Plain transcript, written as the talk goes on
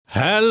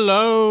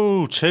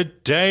Hello,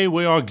 today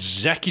we are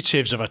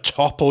executives of a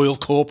top oil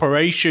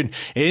corporation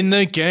in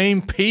the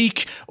game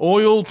Peak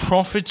Oil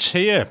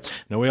Profiteer.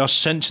 Now we are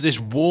sent to this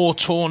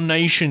war-torn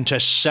nation to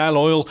sell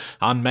oil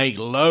and make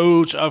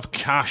loads of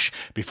cash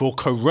before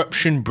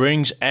corruption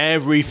brings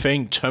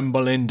everything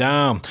tumbling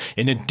down.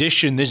 In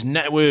addition, there's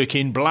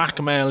networking,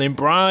 blackmailing,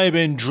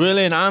 bribing,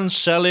 drilling and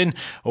selling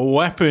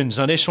weapons.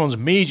 Now this one's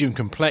medium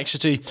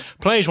complexity,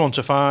 plays 1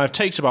 to 5,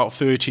 takes about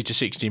 30 to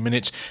 60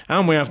 minutes,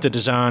 and we have the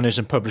designers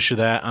and publishers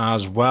there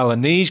as well.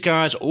 And these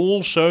guys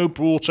also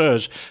brought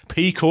us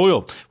Peak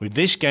Oil, with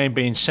this game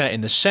being set in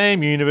the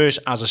same universe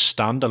as a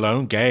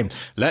standalone game.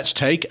 Let's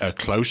take a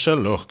closer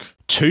look.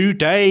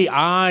 Today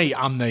I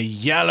am the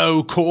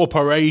Yellow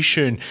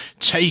Corporation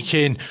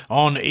taking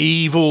on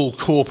Evil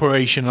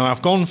Corporation, and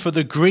I've gone for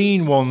the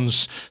green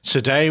ones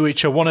today,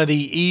 which are one of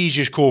the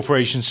easiest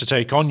corporations to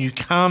take on. You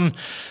can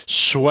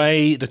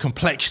sway the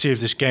complexity of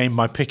this game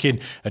by picking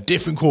a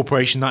different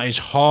corporation that is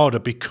harder,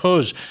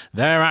 because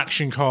their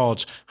action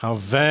cards have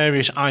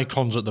various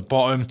icons at the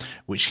bottom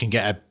which can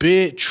get a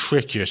bit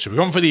trickier. So we've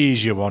gone for the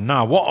easier one.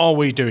 Now what are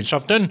we doing? So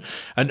I've done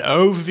an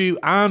overview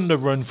and a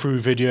run through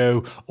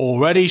video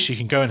already, so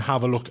you can go and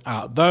have a look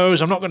at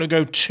those. I'm not going to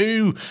go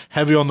too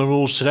heavy on the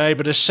rules today,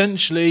 but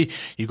essentially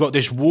you've got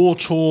this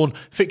war-torn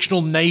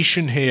fictional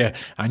nation here,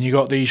 and you've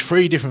got these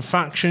 3 different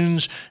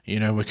factions. You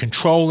know, we're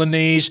controlling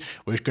these.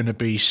 We're going to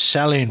be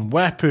selling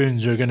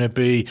weapons. We're going to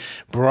be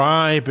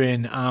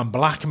bribing and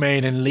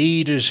blackmailing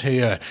leaders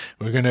here.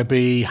 We're going to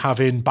be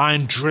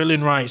buying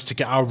drilling rights to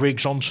get our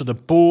rigs onto the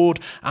board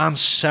and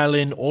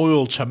selling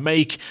oil to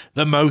make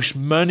the most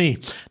money.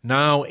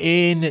 Now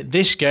in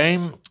this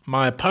game,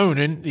 my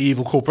opponent, the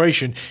Evil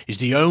Corporation, is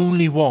the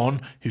only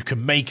one who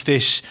can make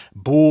this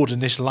board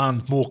and this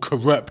land more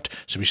corrupt.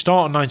 So we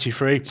start on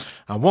 93,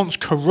 and once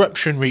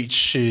corruption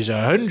reaches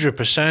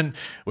 100%,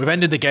 we've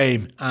ended the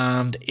game.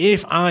 And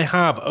if I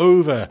have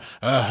over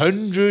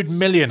 100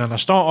 million and I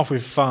start off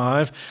with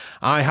 5,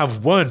 I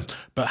have won.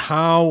 But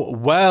how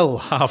well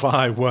have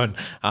I won?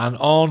 And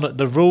on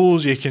the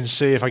rules, you can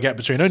see if I get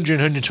between 100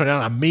 and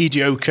 129, I'm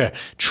mediocre.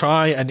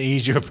 Try an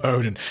easier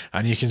opponent.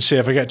 And you can see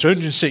if I get to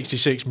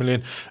 166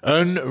 million,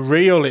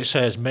 unreal, it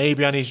says.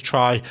 Maybe I need to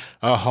try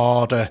a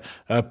harder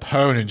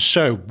opponent.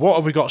 So what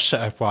have we got set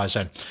up wise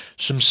then?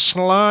 Some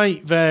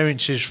slight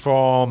variances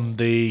from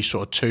the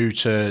sort of 2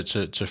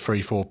 to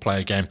 3, 4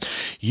 player game.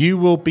 You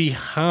will be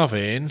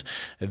having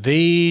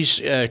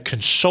these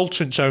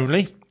consultants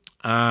only,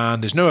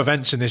 and there's no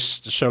events in this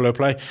solo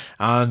play,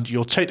 and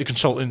you'll take the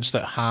consultants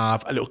that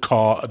have a little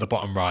card at the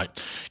bottom right,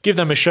 give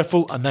them a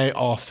shuffle, and they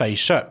are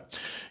face up.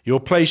 You'll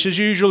place as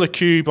usual a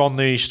cube on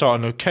the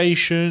starting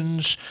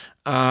locations,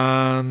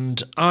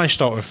 and I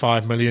start with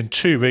 5 million,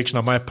 2 rigs.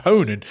 Now my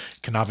opponent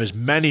can have as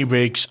many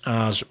rigs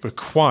as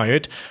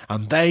required,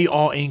 and they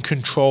are in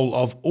control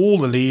of all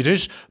the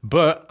leaders,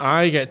 but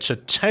I get to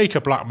take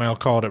a blackmail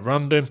card at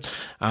random,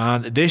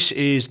 and this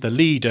is the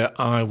leader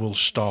I will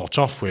start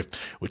off with,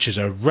 which is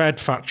a red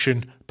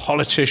faction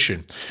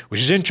politician,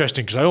 which is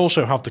interesting because I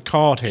also have the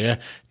card here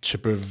to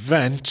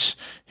prevent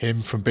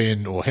him from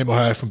being, or him or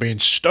her from being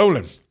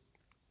stolen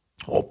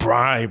or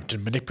bribed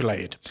and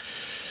manipulated.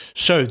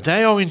 So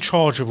they are in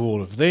charge of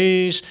all of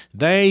these.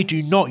 They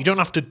do not, you don't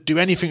have to do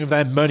anything with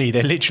their money.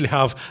 They literally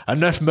have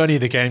enough money,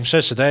 the game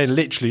says, so they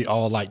literally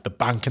are like the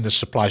bank and the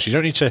supply. So you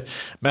don't need to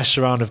mess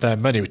around with their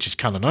money, which is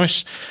kind of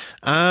nice.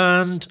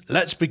 And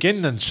let's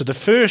begin then. So the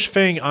first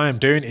thing I am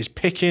doing is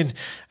picking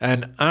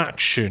an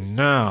action.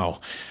 Now,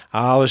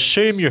 I'll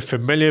assume you're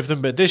familiar with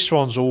them, but this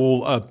one's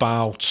all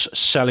about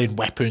selling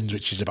weapons,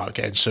 which is about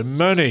getting some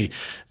money.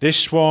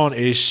 This one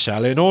is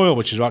selling oil,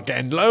 which is about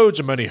getting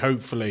loads of money,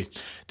 hopefully.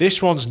 This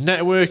one's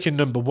networking,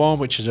 number 1,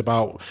 which is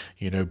about,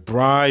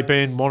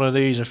 bribing one of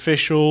these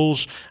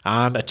officials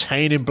and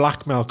attaining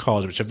blackmail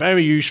cards, which are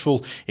very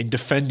useful in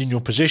defending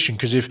your position,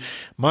 because if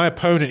my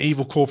opponent,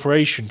 Evil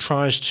Corporation,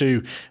 tries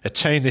to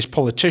attain this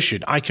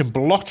politician, I can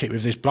block it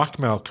with this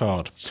blackmail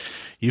card.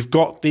 You've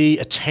got the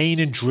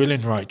attaining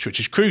drilling rights,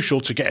 which is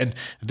crucial to getting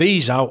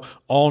these out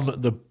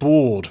on the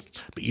board.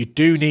 But you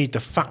do need the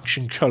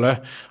faction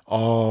colour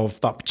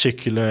of that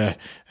particular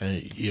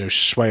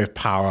sway of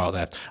power out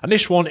there. And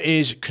this one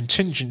is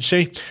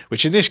contingency,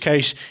 which in this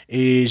case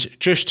is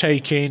just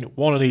taking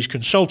one of these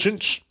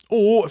consultants.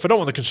 Or if I don't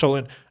want the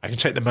consultant, I can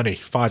take the money,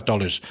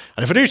 $5.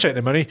 And if I do take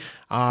the money,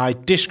 I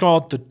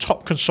discard the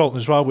top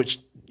consultant as well, which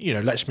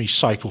lets me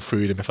cycle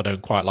through them if I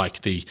don't quite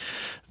like the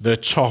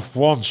top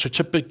one. So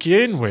to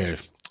begin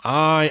with,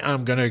 I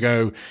am going to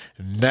go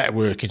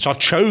networking. So I've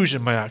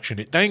chosen my action.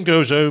 It then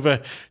goes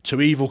over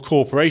to Evil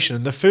Corporation.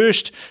 And the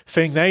first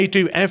thing they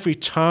do every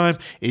time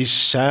is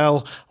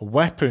sell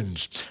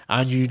weapons.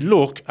 And you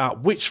look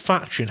at which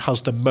faction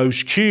has the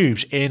most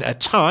cubes. In a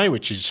tie,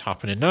 which is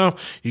happening now,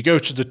 you go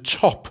to the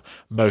top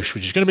most,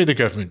 which is going to be the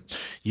government.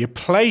 You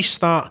place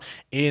that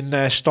in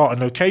their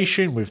starting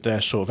location with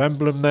their sort of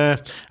emblem there,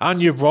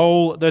 and you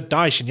roll the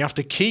dice, and you have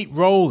to keep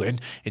rolling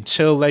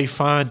until they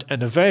find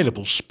an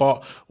available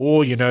spot,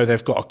 or you know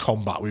they've got a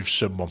combat with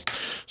someone.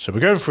 So we're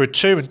going for a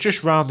 2, and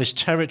just round this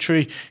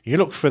territory you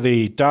look for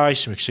the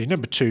dice, and we can see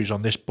number 2's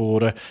on this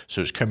border,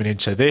 so it's coming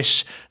into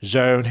this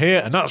zone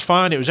here, and that's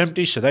fine. It was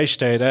empty, so they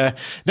stay there.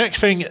 Next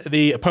thing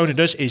the opponent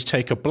does is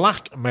take a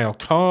blackmail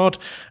card,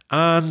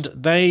 and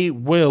they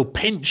will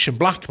pinch and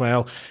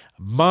blackmail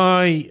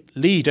my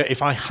leader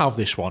if I have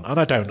this one, and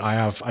I don't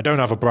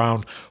have a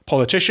brown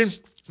politician.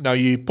 Now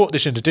you put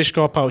this into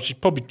discard pile, which is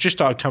probably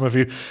just out of camera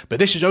view, but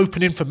this is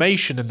open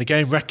information, and the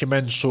game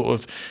recommends sort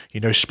of,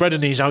 you know,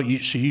 spreading these out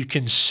so you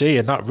can see,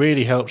 and that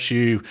really helps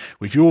you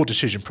with your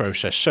decision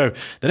process. So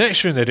the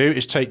next thing they do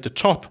is take the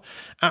top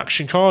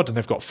action card, and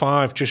they've got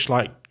 5 just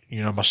like,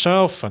 you know,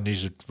 myself, and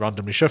these are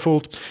randomly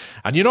shuffled,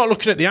 and you're not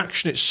looking at the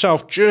action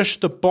itself,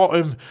 just the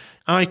bottom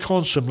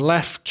icons from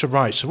left to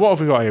right. So what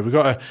have we got here? We've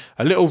got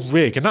a little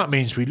rig, and that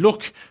means we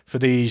look for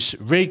these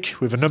rig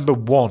with a number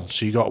 1.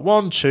 So you got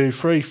 1, 2,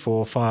 3,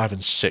 4, 5,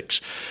 and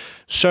 6.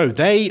 So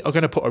they are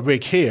going to put a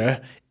rig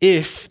here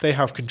if they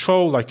have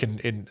control, like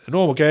in a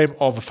normal game,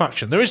 of a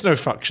faction. There is no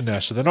faction there,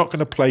 so they're not going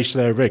to place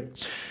their rig.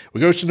 We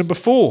go to number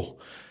 4.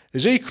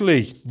 There's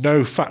equally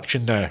no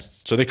faction there,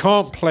 so they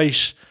can't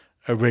place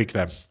a rig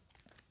then.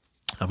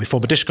 And we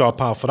form a discard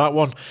pile for that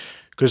one,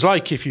 because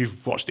like if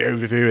you've watched the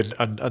overview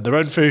and the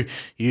run through,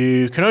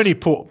 you can only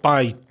put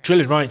by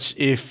drilling rights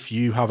if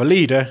you have a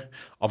leader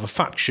of a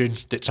faction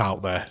that's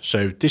out there.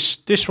 So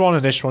this one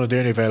and this one are the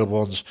only available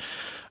ones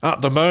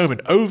at the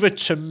moment. Over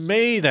to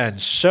me then.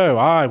 So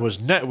I was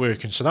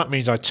networking, so that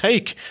means I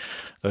take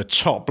the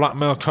top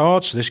blackmail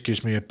card, so this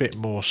gives me a bit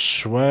more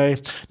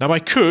sway. Now I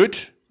could,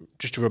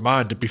 just a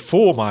reminder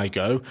before my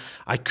go,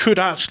 I could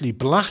actually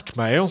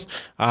blackmail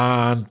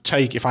and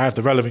take, if I have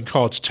the relevant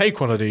cards,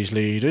 take one of these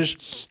leaders,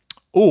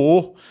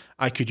 or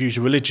I could use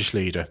a religious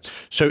leader.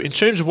 So in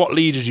terms of what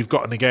leaders you've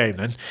got in the game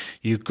then,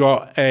 you've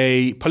got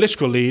a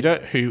political leader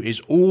who is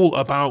all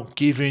about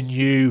giving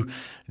you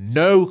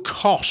no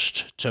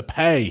cost to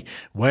pay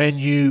when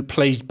you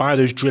buy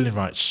those drilling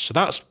rights. So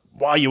that's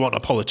why you want a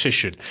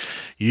politician.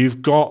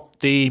 You've got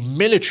the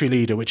military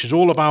leader, which is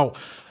all about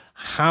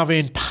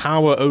having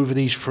power over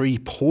these free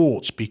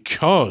ports,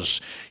 because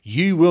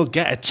you will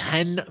get a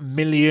 10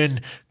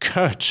 million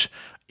cut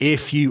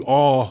if you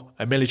are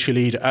a military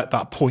leader at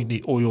that point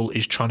the oil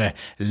is trying to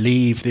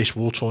leave this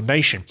war-torn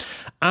nation.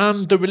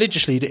 And the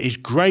religious leader is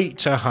great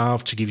to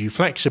have to give you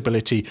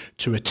flexibility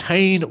to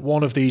attain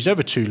one of these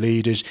other 2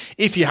 leaders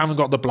if you haven't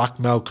got the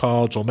blackmail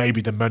cards or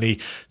maybe the money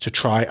to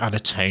try and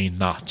attain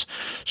that.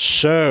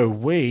 So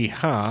we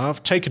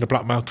have taken a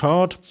blackmail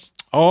card.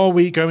 Are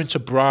we going to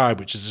bribe,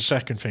 which is the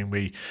second thing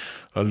we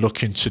are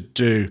looking to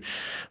do?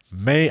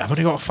 I've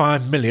only got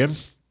 5 million.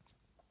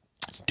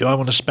 Do I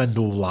want to spend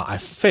all that? I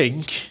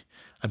think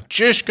I'm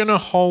just going to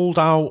hold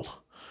out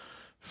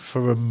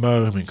for a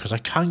moment, because I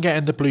can get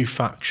in the blue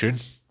faction.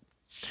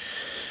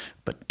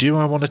 But do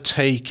I want to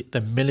take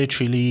the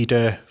military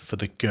leader for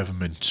the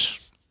government?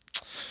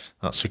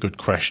 That's a good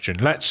question.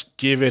 Let's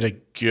give it a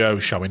go,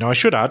 shall we? Now, I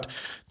should add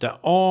that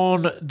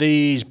on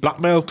these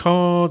blackmail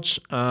cards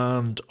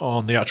and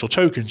on the actual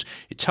tokens,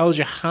 it tells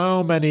you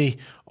how many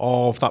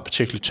of that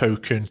particular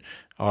token,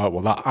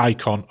 that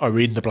icon, are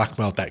in the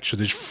blackmail deck. So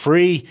there's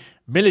 3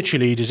 military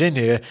leaders in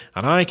here,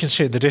 and I can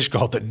see in the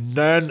discard that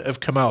none have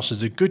come out. So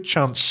there's a good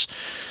chance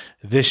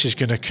this is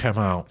going to come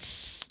out.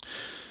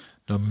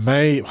 Now,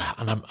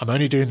 I'm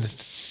only doing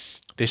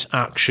this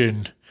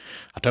action.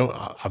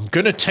 I'm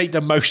going to take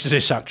the most of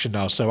this action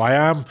now, so I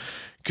am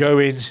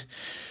going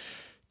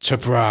to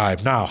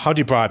bribe. Now, how do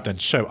you bribe then?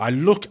 So I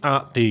look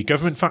at the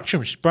government faction,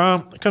 which is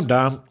brown. I come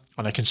down,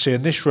 and I can see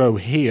in this row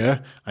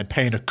here, I'm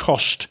paying a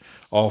cost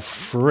of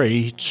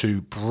 3 to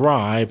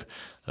bribe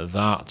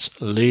that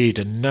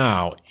leader.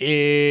 Now,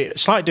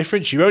 slight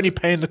difference, you're only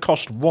paying the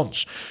cost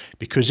once,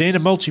 because in a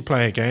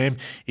multiplayer game,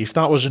 if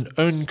that was an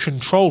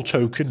uncontrolled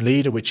token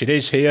leader, which it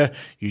is here,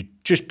 you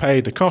just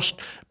pay the cost.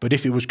 But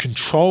if it was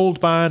controlled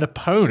by an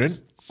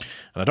opponent,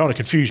 and I don't want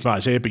to confuse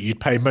matters here, but you'd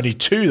pay money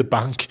to the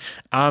bank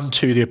and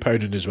to the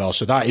opponent as well.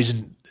 So that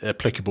isn't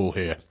applicable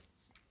here.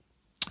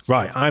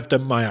 Right, I've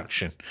done my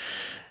action.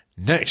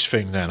 Next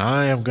thing then,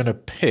 I am going to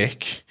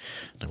pick,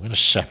 I'm going to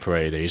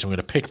separate these, I'm going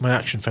to pick my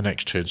action for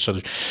next turn. So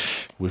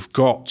we've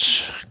got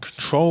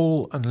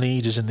control and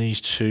leaders in these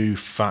 2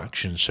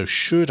 factions. So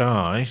should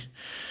I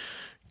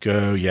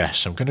go,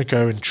 yes, I'm going to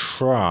go and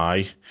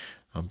try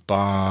and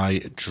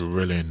buy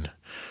drilling.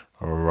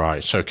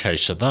 Right, okay,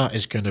 so that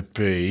is going to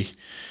be,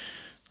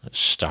 let's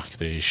stack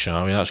these,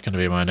 shall we? That's going to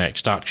be my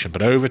next action.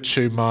 But over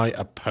to my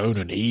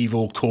opponent,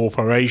 Evil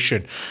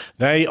Corporation.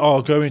 They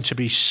are going to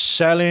be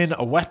selling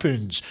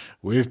weapons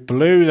with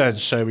blue then.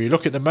 So we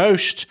look at the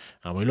most,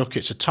 and we look,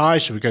 it's a tie,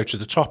 so we go to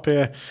the top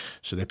here.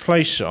 So they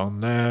place it on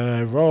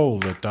there, roll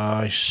the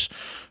dice.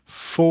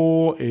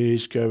 4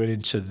 is going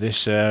into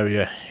this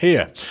area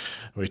here.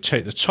 We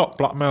take the top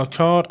blackmail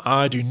card.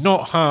 I do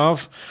not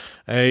have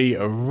a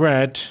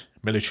red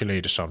military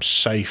leader, so I'm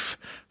safe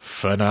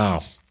for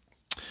now.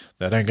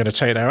 They're then going to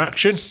take their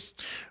action,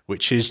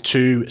 which is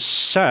to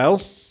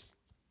sell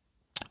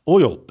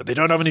oil, but they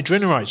don't have any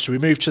drilling rights, so we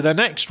move to the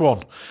next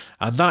one,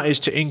 and that is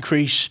to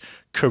increase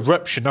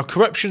corruption. Now,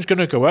 corruption's going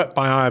to go up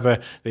by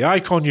either the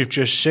icon you've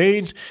just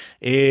seen,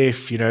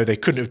 if they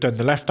couldn't have done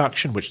the left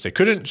action, which they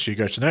couldn't, so you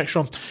go to the next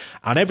one,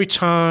 and every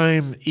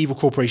time Evil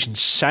Corporation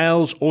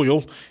sells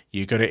oil,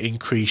 you're going to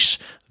increase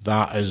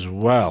that as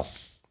well.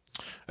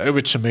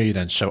 Over to me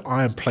then. So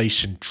I am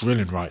placing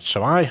drilling rights.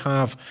 So I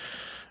have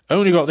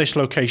only got this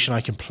location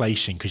I can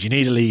place in because you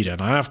need a leader,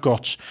 and I have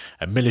got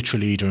a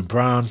military leader in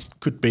brown.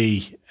 Could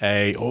be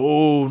a...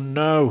 Oh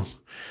no,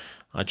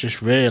 I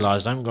just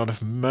realised I haven't got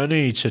enough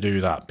money to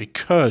do that,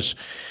 because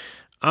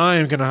I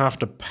am going to have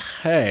to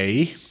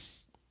pay...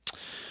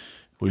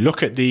 We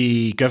look at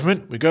the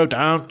government, we go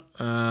down,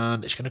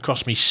 and it's going to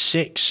cost me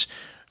 6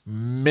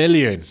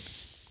 million.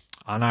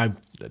 And I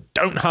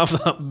don't have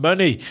that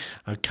money.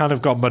 I kind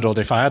of got muddled.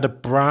 If I had a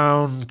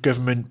brown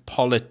government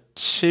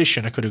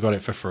politician, I could have got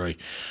it for free.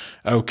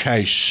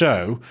 Okay,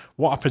 so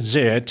what happens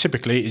here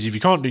typically is if you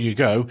can't do your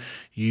go,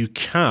 you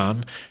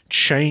can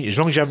change, as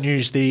long as you haven't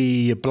used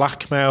the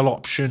blackmail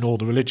option or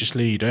the religious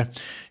leader,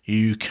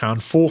 you can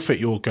forfeit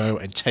your go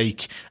and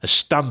take a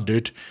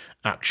standard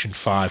Action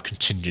 5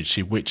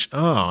 contingency, which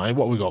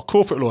what we got?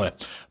 Corporate lawyer.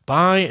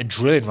 Buy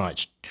drilling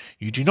rights.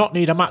 You do not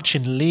need a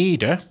matching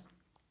leader,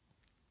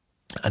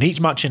 and each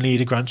matching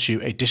leader grants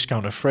you a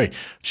discount of free,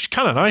 which is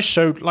kind of nice.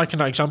 So, like in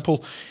that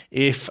example,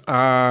 if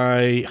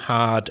I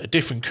had a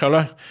different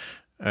colour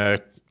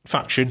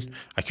faction,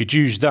 I could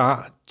use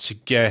that to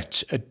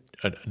get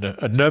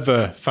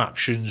another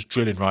faction's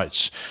drilling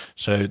rights.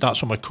 So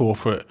that's what my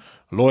corporate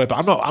lawyer.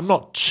 But I'm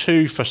not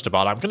too fussed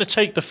about it. I'm going to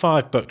take the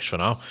 $5 for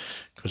now,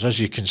 because as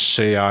you can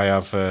see, I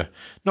have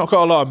not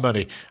got a lot of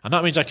money, and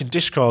that means I can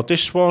discard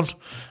this one.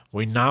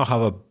 We now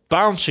have a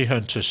bounty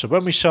hunter, so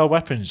when we sell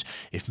weapons,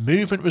 if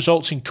movement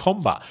results in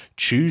combat,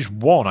 choose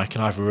one. I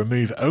can either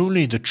remove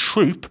only the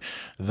troop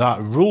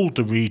that ruled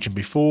the region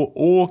before,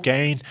 or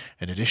gain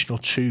an additional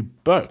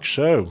 $2.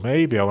 So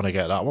maybe I want to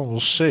get that one. We'll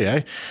see,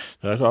 eh?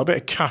 So I've got a bit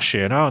of cash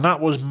here now, and that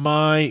was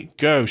my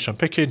go. So I'm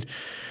picking...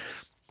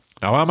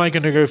 Now, am I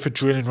going to go for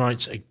drilling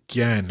rights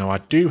again? Now, I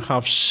do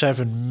have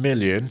 7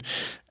 million,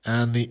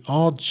 and the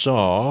odds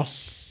are...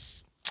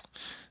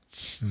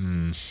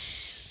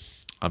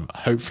 I'm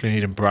hopefully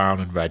needing brown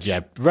and red.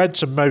 Yeah,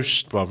 reds are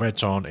most... Well,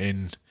 reds aren't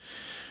in...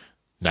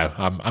 No,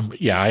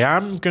 I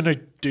am going to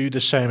do the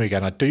same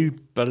again. I do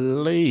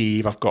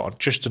believe I've got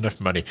just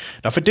enough money.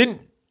 Now, if I didn't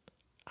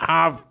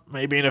have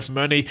maybe enough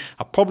money,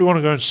 I probably want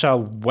to go and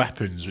sell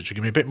weapons, which will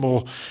give me a bit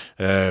more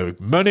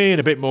money and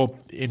a bit more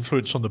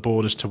influence on the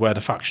board as to where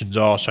the factions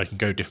are, so I can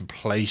go different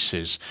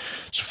places.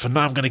 So for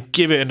now, I'm going to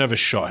give it another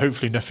shot.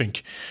 Hopefully nothing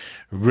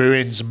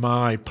ruins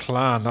my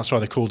plan. That's why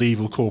they're called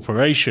Evil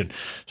Corporation.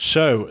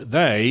 So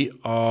they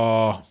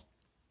are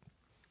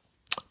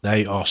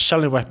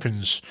selling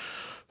weapons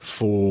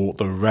for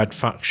the red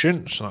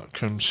faction. So that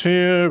comes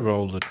here.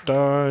 Roll the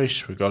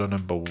dice. We got a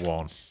number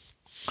 1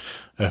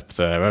 up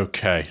there.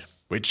 Okay,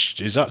 which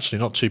is actually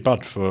not too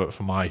bad for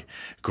my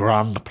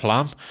grand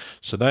plan.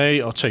 So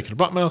they are taking a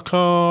blackmail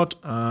card,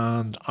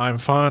 and I'm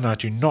fine. I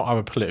do not have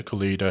a political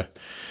leader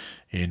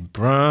in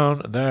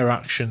brown. Their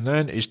action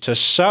then is to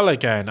sell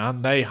again,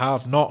 and they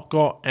have not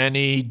got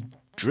any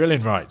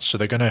drilling rights, so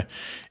they're going to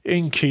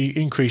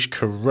increase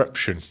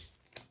corruption.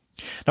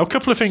 Now, a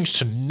couple of things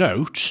to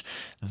note,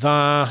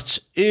 that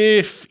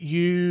if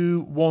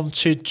you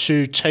wanted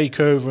to take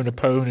over an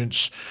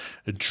opponent's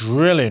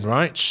drilling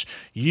rights,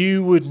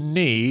 you would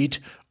need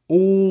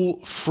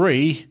all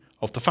 3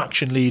 of the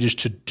faction leaders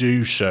to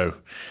do so,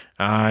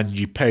 and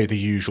you pay the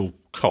usual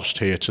cost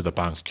here to the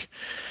bank.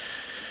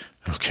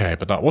 Okay,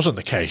 but that wasn't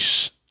the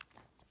case.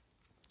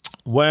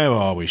 Where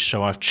are we?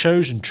 So I've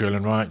chosen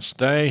drilling rights.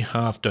 They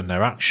have done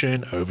their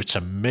action. Over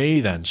to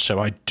me then. So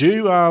I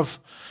do have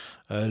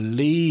a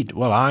lead.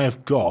 Well, I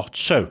have got...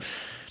 So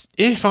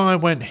if I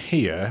went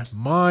here,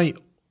 my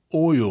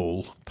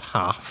oil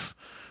path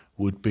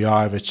would be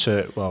either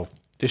to... Well,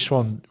 this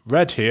one,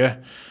 red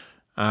here.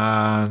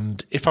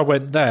 And if I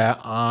went there,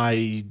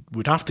 I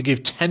would have to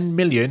give 10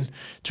 million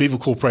to Evil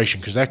Corporation,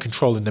 because they're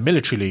controlling the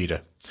military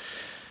leader.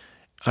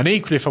 And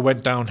equally, if I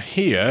went down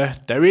here,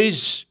 there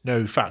is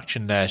no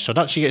faction there. So it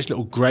actually gets a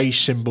little grey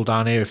symbol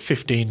down here of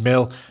 15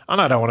 mil,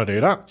 and I don't want to do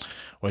that.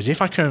 Whereas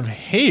if I come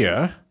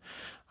here,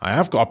 I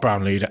have got a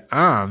brown leader,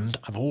 and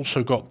I've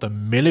also got the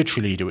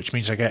military leader, which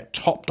means I get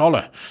top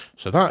dollar.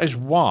 So that is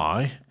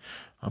why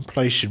I'm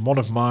placing one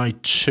of my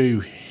 2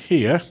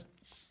 here.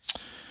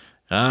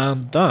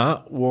 And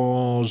that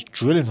was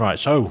drilling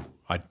rights. Oh,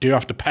 I do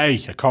have to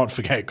pay. I can't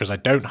forget, because I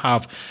don't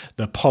have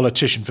the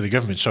politician for the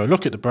government. So I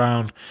look at the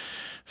brown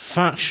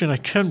faction, I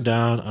come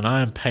down, and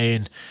I am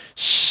paying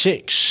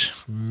 6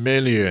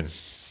 million.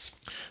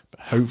 But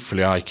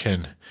hopefully I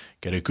can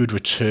get a good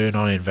return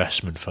on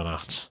investment for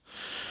that.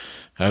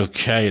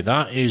 Okay,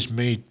 that is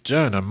me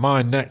done. And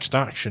my next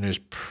action is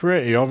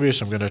pretty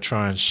obvious. I'm going to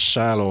try and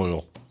sell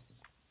oil.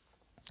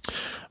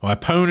 My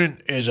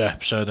opponent is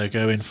up, so they're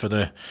going for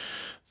the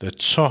The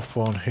top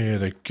one here,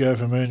 the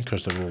government,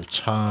 because they're all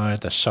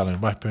tied, they're selling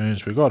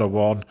weapons. We've got a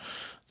 1.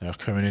 They're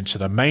coming into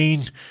the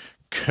main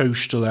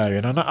coastal area.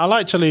 And I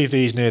like to leave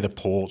these near the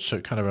port, so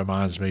it kind of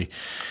reminds me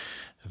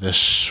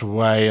this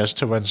way as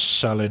to when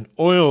selling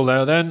oil.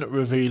 They're then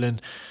revealing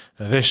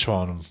this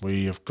one.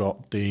 We have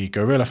got the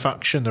guerrilla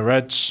faction, the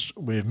Reds,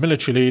 with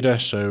military leader,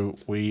 so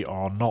we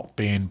are not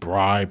being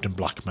bribed and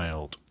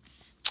blackmailed.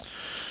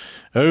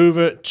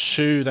 Over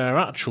to their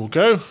actual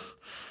go.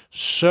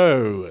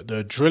 So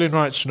the drilling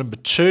rights number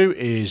 2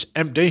 is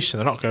empty, so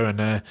they're not going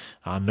there,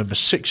 and number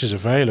 6 is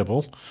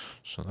available,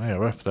 so they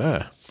are up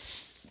there.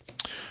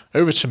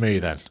 Over to me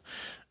then.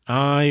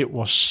 I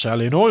was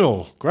selling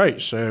oil.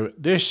 Great, so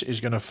this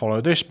is going to follow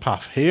this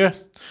path here,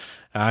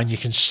 and you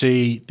can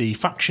see the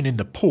faction in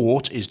the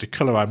port is the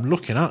colour I'm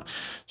looking at.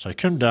 So I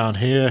come down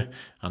here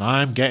and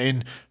I'm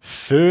getting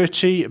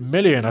 30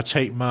 million. I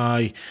take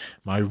my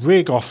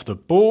rig off the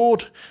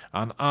board,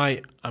 and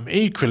I am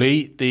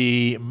equally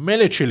the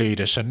military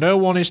leader, so no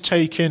one is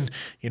taking,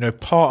 you know,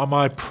 part of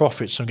my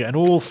profits. I'm getting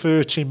all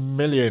 30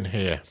 million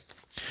here.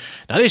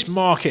 Now this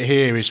market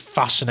here is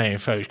fascinating,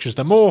 folks, because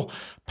the more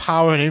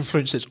power and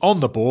influence that's on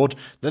the board,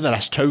 then the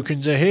less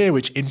tokens are here,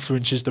 which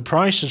influences the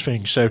price of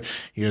things. So,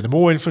 you know, the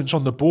more influence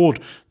on the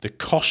board, the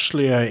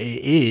costlier it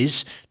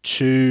is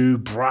to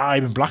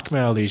bribe and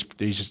blackmail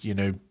these you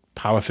know,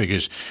 power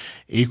figures.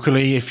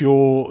 Equally, if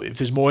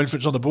there's more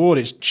influence on the board,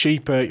 it's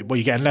cheaper. Well,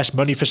 you're getting less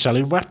money for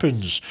selling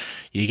weapons.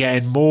 You're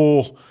getting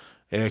more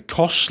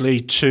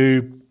costly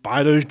to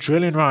buy those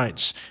drilling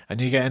rights, and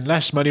you're getting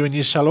less money when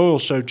you sell oil.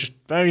 So just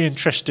very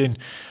interesting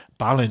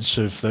balance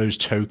of those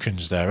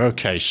tokens there.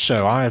 Okay,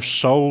 so I have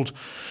sold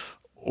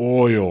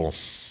oil,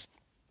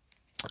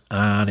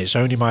 and it's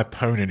only my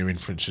opponent who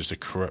influences the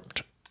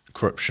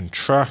corruption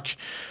track.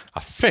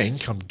 I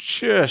think I'm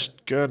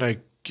just gonna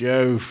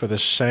go for the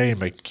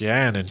same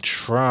again and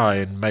try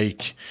and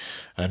make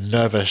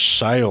another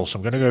sale. So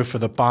I'm gonna go for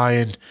the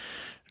buying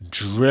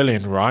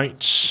drilling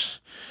rights,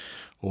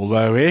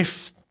 although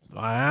if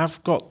I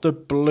have got the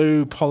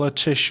blue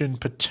politician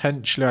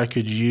potentially I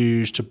could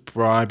use to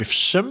bribe if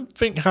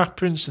something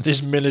happens to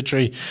this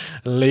military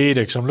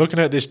leader, because I'm looking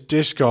at this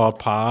discard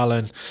pile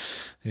and,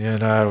 you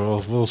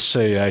know, we'll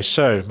see.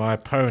 So my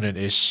opponent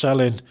is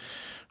selling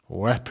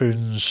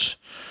weapons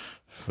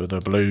for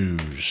the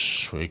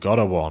blues. We got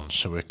a 1,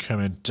 so we're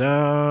coming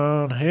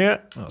down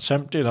here. That's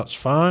empty, that's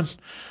fine.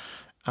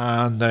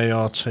 And they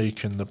are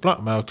taking the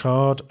blackmail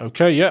card.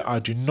 Okay, yeah, I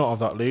do not have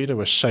that leader.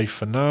 We're safe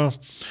for now.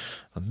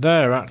 And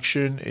their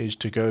action is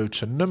to go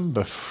to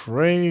number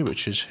 3,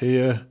 which is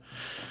here,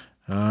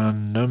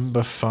 and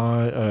number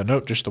 5, no,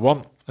 just the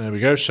 1. There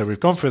we go. So we've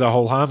gone through the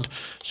whole hand.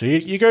 So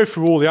you go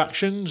through all the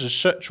actions as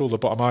such, all the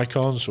bottom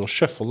icons. So we'll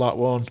shuffle that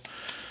one,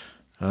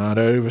 and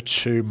over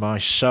to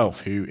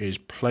myself, who is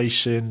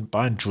placing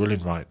buying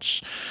drilling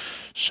rights.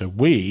 So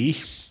well,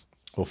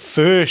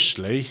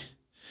 firstly,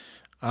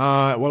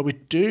 well, we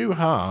do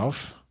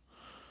have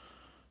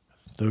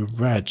the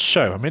red.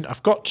 So, I mean,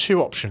 I've got 2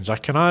 options. I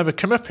can either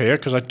come up here,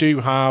 because I do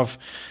have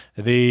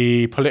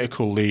the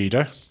political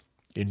leader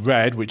in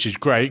red, which is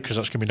great, because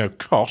that's going to be no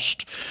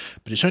cost,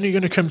 but it's only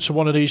going to come to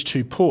one of these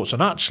 2 ports,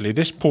 and actually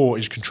this port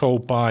is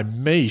controlled by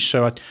me,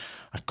 so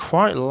I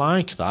quite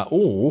like that.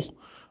 Or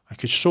I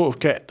could sort of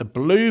get the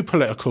blue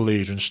political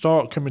leader and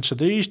start coming to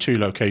these 2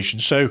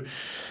 locations. So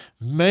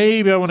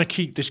maybe I want to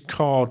keep this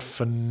card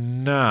for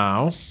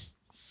now,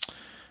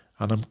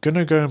 and I'm going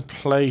to go and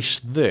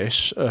place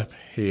this up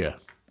here.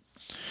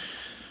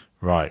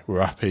 Right, we're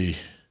happy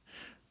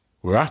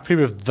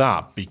with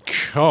that,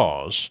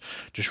 because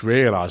just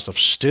realised I've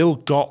still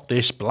got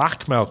this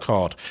blackmail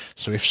card.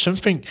 So if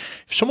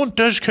someone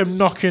does come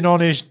knocking on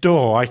his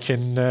door, I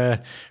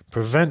can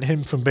prevent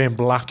him from being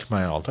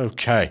blackmailed.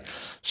 Okay,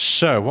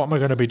 so what am I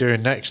going to be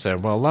doing next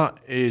then? Well, that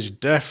is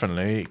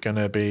definitely going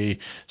to be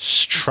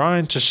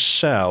trying to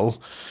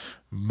sell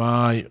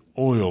my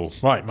oil.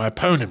 Right, my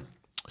opponent.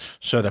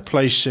 So they're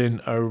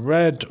placing a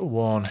red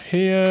one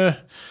here.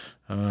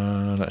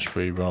 Let's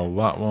re-roll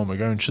that one. We're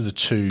going to the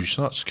 2,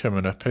 so that's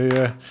coming up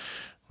here.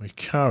 We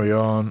carry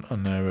on,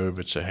 and they're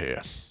over to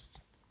here.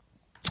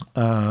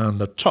 And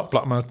the top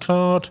blackmail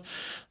card.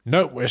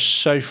 Nope, we're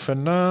safe for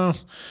now.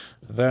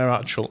 Their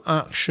actual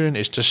action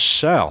is to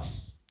sell.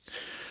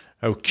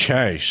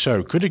 Okay,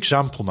 so good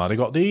example now. They've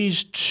got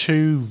these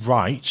 2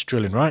 rights,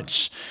 drilling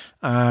rights,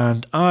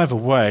 and either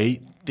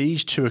way,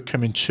 these 2 are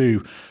coming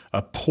to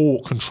a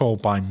port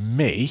controlled by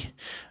me,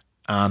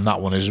 and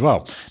that one as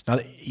well.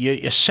 Now, you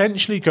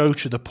essentially go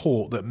to the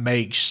port that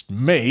makes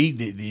me,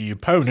 the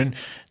opponent,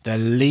 the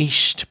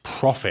least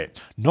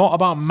profit. Not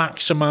about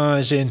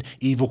maximising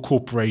evil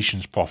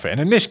corporations' profit. And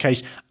in this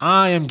case,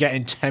 I am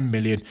getting 10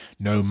 million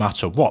no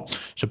matter what.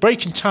 So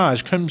breaking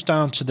ties comes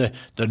down to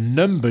the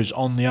numbers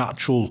on the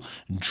actual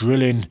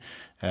drilling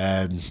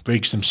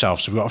rigs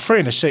themselves. So we've got a 3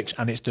 and a 6,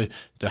 and it's the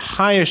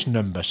highest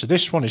number. So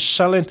this one is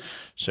selling,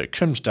 so it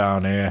comes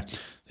down here.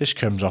 This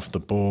comes off the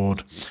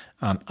board,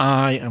 and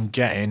I am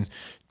getting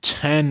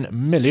 10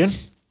 million.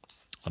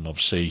 And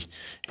obviously,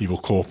 evil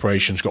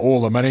corporations got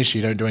all the money, so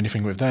you don't do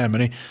anything with their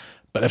money.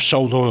 but they've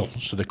sold oil,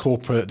 so the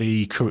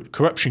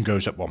corruption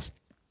goes up one.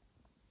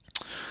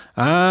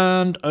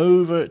 And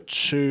over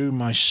to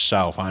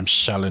myself, I'm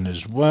selling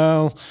as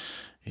well.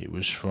 It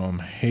was from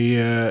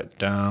here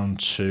down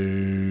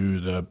to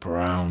the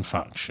brown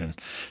faction,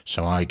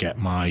 so I get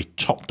my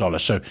top dollar.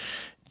 So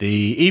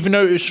even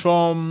though it was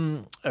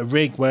from a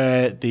rig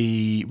where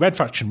the red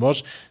faction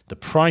was, the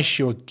price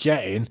you're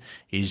getting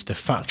is the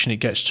faction it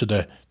gets to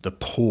the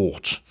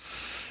port.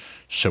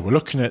 So we're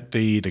looking at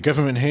the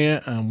government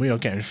here, and we are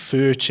getting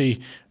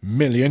 30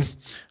 million,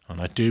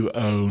 and I do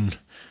own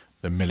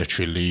the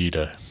military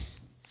leader.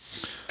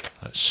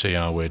 Let's see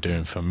how we're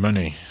doing for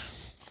money,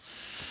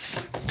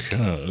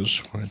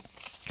 because we're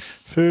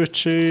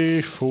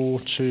 30,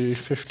 40,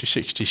 50,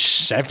 60,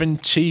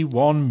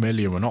 71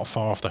 million. We're not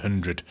far off the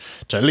 100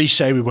 to at least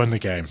say we won the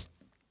game.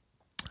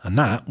 And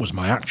that was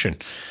my action.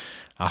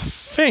 I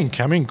think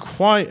I'm in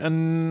quite a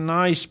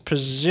nice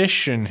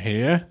position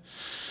here.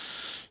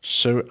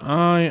 So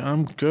I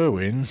am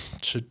going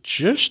to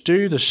just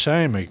do the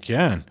same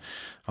again.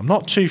 I'm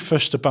not too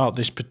fussed about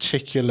this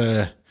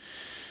particular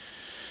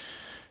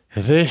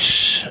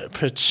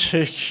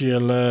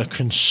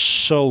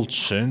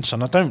consultant,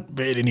 and I don't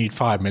really need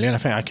 5 million. I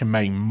think I can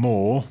make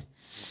more.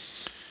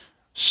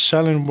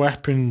 Selling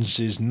weapons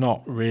is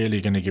not really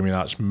going to give me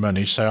that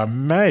money, so I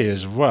may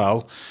as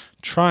well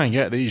try and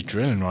get these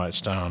drilling rights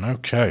down.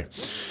 Okay,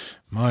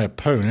 my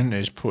opponent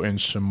is putting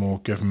some more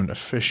government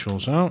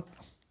officials out.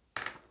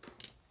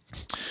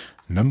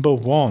 Number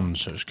 1,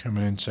 so it's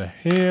coming into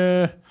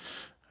here.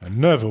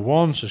 Another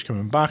 1, so it's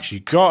coming back. So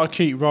you've got to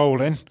keep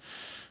rolling.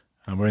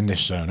 And we're in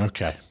this zone,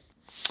 okay.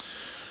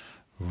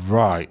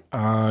 Right,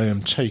 I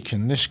am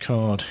taking this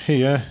card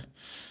here,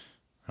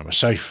 and we're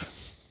safe.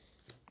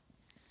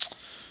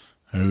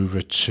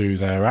 Over to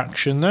their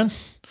action then.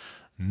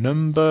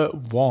 Number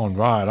 1,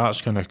 right,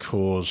 that's going to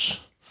cause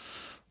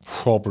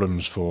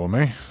problems for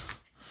me,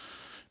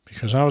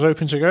 because I was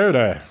hoping to go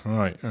there.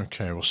 Right,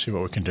 okay, we'll see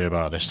what we can do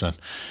about this then.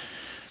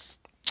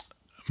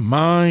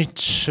 My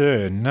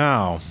turn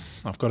now.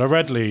 I've got a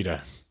red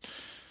leader,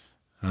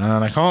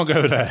 and I can't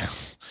go there,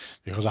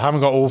 because I haven't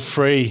got all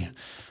 3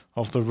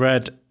 of the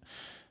red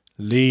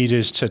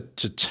leaders to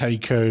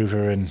take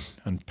over and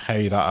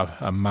pay that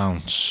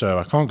amount. So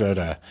I can't go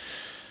there.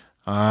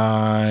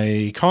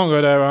 I can't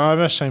go there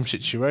either, same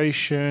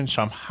situation.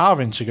 So I'm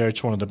having to go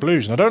to one of the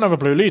blues. And I don't have a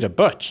blue leader,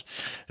 but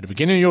at the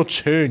beginning of your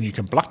turn, you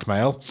can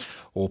blackmail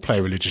or play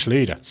a religious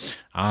leader.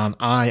 And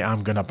I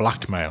am going to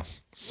blackmail.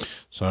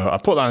 So I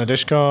put that in the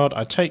discard.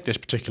 I take this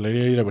particular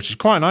leader, which is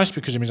quite nice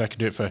because it means I can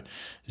do it for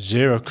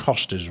 0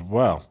 cost as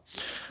well.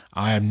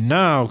 I am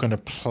now going to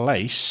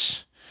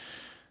place,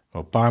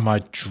 or buy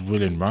my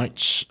drilling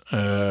rights.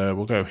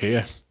 We'll go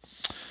here.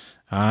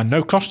 And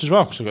no cost as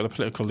well, because I've got the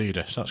political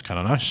leader. So that's kind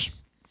of nice.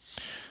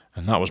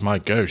 And that was my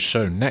go.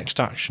 So next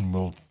action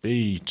will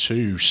be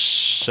to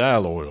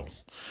sell oil.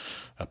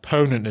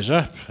 Opponent is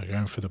up. They're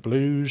going for the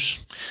blues.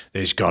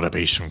 There's got to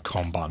be some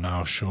combat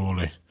now,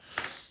 surely.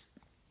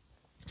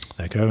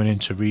 They're going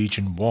into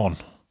region 1.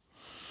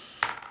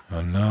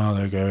 And now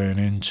they're going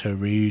into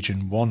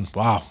region 1.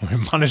 Wow, we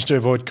managed to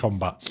avoid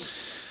combat.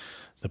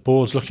 The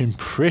board's looking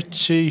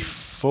pretty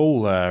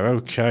full there.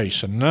 Okay,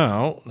 so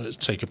now let's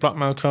take a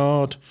blackmail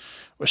card.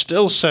 We're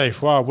still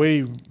safe. Wow,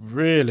 we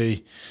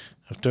really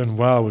have done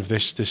well with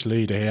this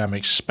leader here. I'm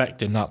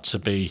expecting that to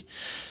be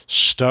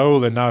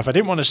stolen. Now, if I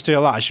didn't want to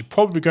steal that, I should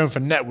probably be going for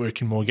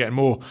networking more, getting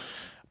more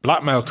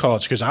blackmail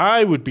cards, because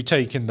I would be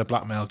taking the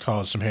blackmail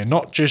cards from here,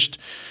 not just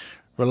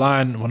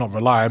relying, well, not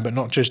relying, but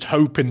not just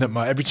hoping that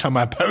every time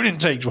my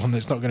opponent takes one,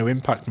 that's not going to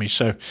impact me.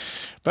 So,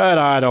 but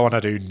I don't want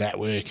to do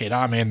networking.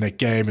 I'm in the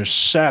game of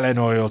selling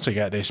oil to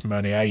get this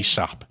money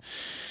ASAP.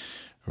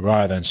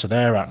 Right then, so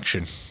their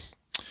action.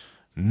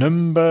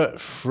 Number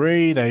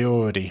 3, they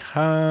already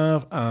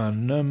have,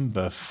 and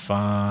number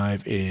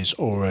 5 is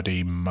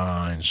already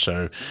mine.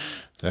 So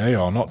they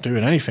are not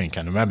doing anything.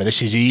 And remember,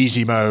 this is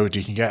easy mode.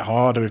 You can get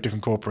harder with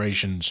different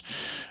corporations.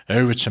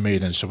 Over to me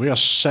then. So we are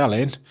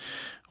selling.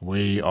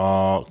 We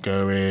are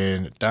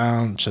going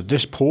down to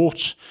this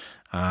port,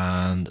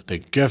 and the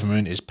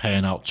government is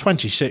paying out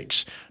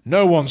 26.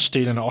 No one's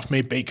stealing it off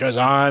me because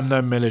I'm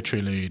the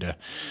military leader.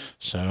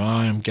 So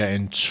I am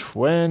getting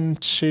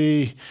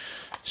 26.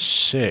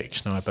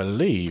 Now I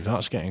believe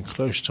that's getting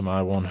close to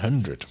my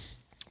 100,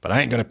 but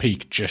I ain't going to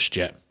peak just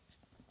yet.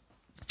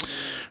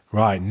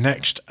 Right,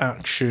 next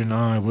action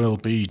I will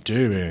be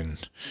doing.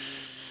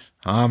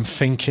 I'm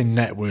thinking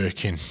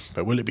networking,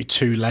 but will it be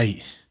too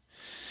late?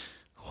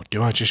 Or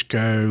do I just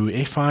go,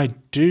 if I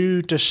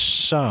do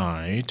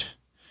decide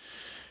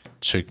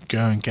to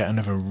go and get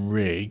another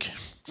rig,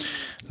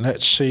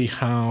 let's see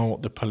how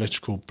the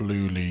political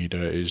blue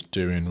leader is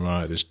doing.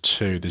 Right, there's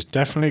 2. There's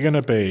definitely going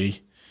to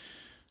be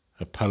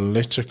a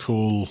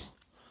political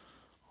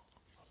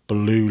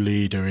blue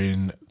leader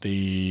in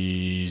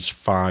these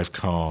 5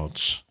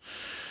 cards.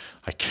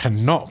 I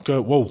cannot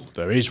go, whoa,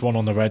 there is one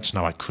on the reds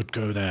now. I could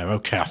go there.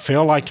 Okay, I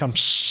feel like I'm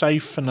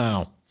safe for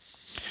now.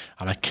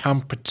 And I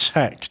can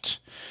protect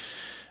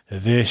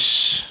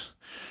this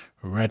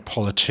red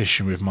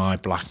politician with my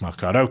blackmail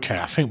card. Okay,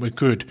 I think we're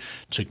good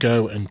to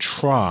go and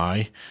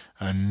try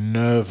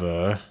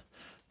another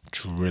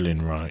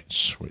drilling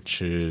rights,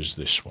 which is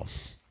this one.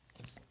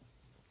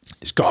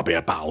 It's got to be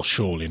a battle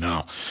surely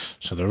now.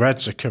 So the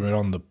reds are coming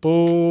on the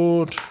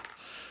board.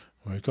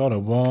 We've got a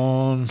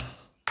 1.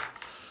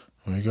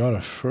 We got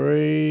a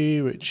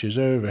 3, which is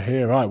over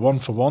here. Right, 1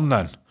 for 1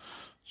 then.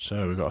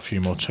 So we've got a few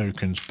more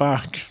tokens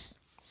back.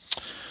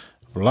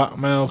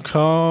 Blackmail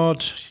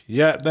card.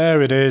 Yep,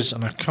 there it is.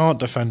 And I can't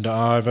defend it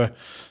either.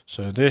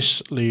 So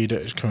this leader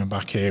is coming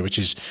back here, which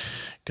is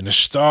going to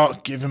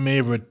start giving me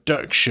a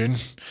reduction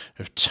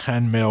of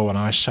 10 mil when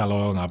I sell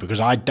oil now, because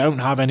I don't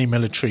have any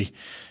military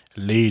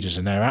leaders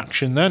in their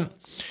action then.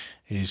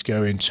 He's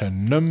going to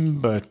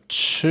number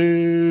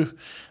 2.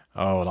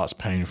 Oh, that's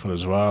painful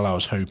as well. I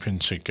was hoping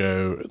to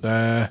go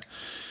there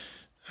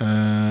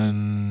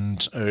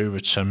and over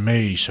to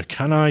me. So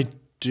can I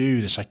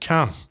do this? I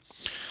can.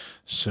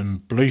 Some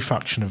blue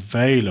faction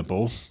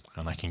available,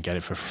 and I can get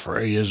it for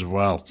free as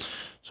well.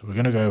 So we're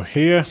going to go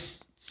here.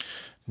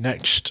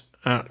 Next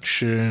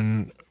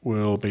action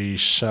will be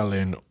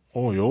selling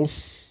oil.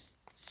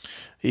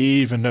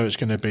 Even though it's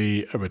going to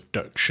be a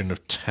reduction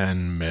of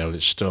 10 mil,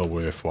 it's still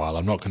worthwhile.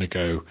 I'm not going to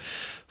go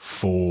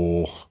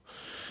for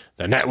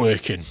the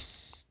networking.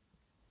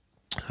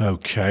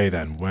 Okay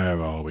then,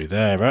 where are we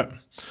there at?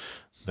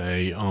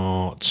 They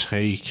are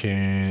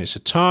taking, it's a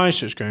tie,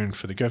 so it's going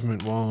for the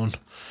government one.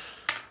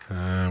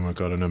 And we've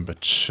got a number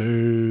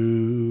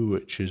 2,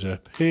 which is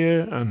up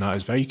here, and that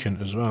is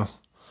vacant as well.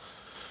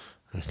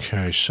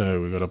 Okay,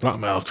 so we've got a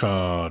blackmail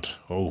card.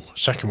 Oh,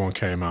 second one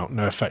came out,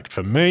 no effect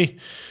for me.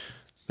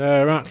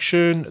 Their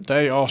action,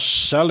 they are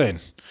selling.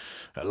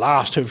 At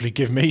last, hopefully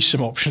give me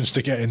some options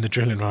to get in the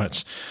drilling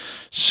rights.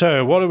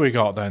 So what have we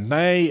got then?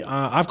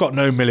 I've got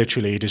no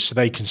military leaders, so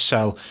they can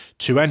sell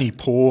to any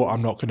port.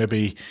 I'm not going to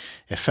be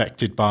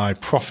affected by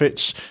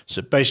profits. So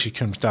it basically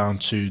comes down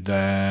to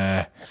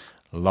their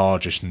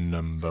largest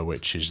number,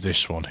 which is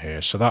this one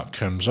here. So that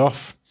comes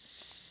off.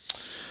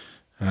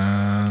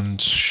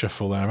 And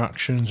shuffle their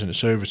actions, and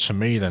it's over to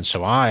me then.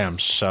 So I am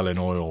selling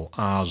oil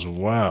as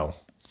well.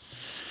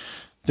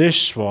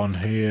 This one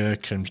here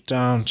comes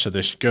down to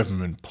this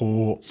government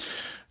port.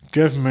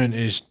 Government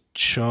is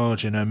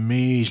charging a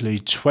measly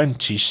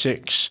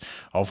 26,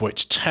 of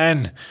which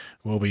 10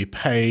 will be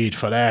paid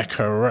for their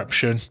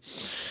corruption.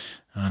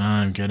 And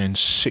I'm getting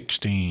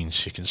 16.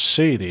 So you can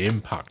see the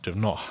impact of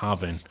not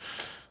having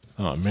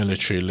that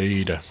military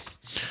leader.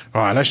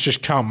 All right, let's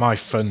just count my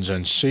funds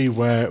and see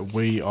where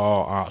we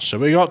are at. So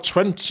we got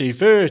 20,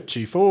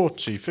 30,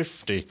 40,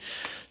 50,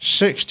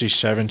 60,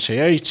 70,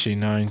 80,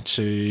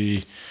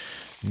 90...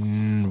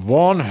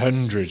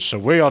 100. So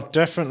we are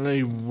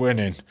definitely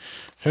winning.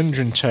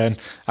 110.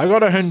 I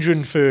got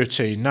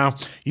 113. Now,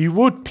 you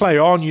would play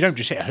on. You don't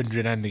just hit 100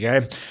 and end the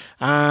game.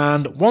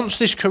 And once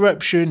this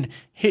corruption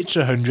hits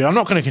 100, I'm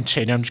not going to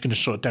continue. I'm just going to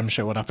sort of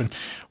demonstrate what happened.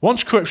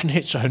 Once corruption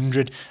hits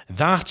 100,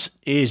 that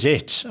is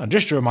it. And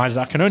just a reminder,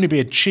 that can only be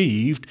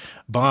achieved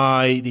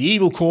by the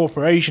evil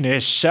corporation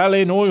here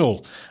selling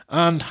oil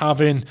and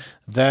having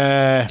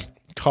their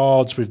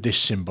cards with this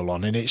symbol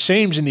on, and it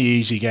seems in the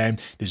easy game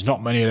there's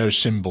not many of those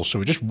symbols, so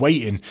we're just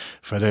waiting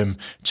for them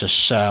to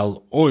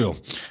sell oil.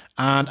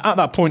 And at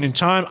that point in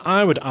time,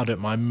 I would add up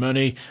my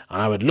money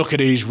and I would look at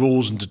these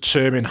rules and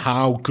determine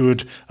how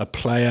good a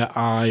player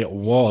I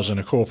was in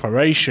a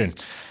corporation.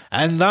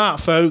 And that,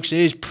 folks,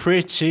 is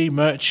pretty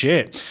much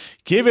it.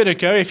 Give it a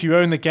go if you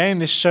own the game.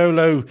 This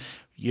solo,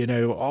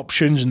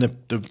 options and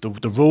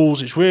the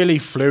rules, it's really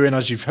fluid,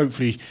 as you've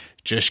hopefully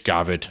just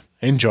gathered.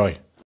 Enjoy.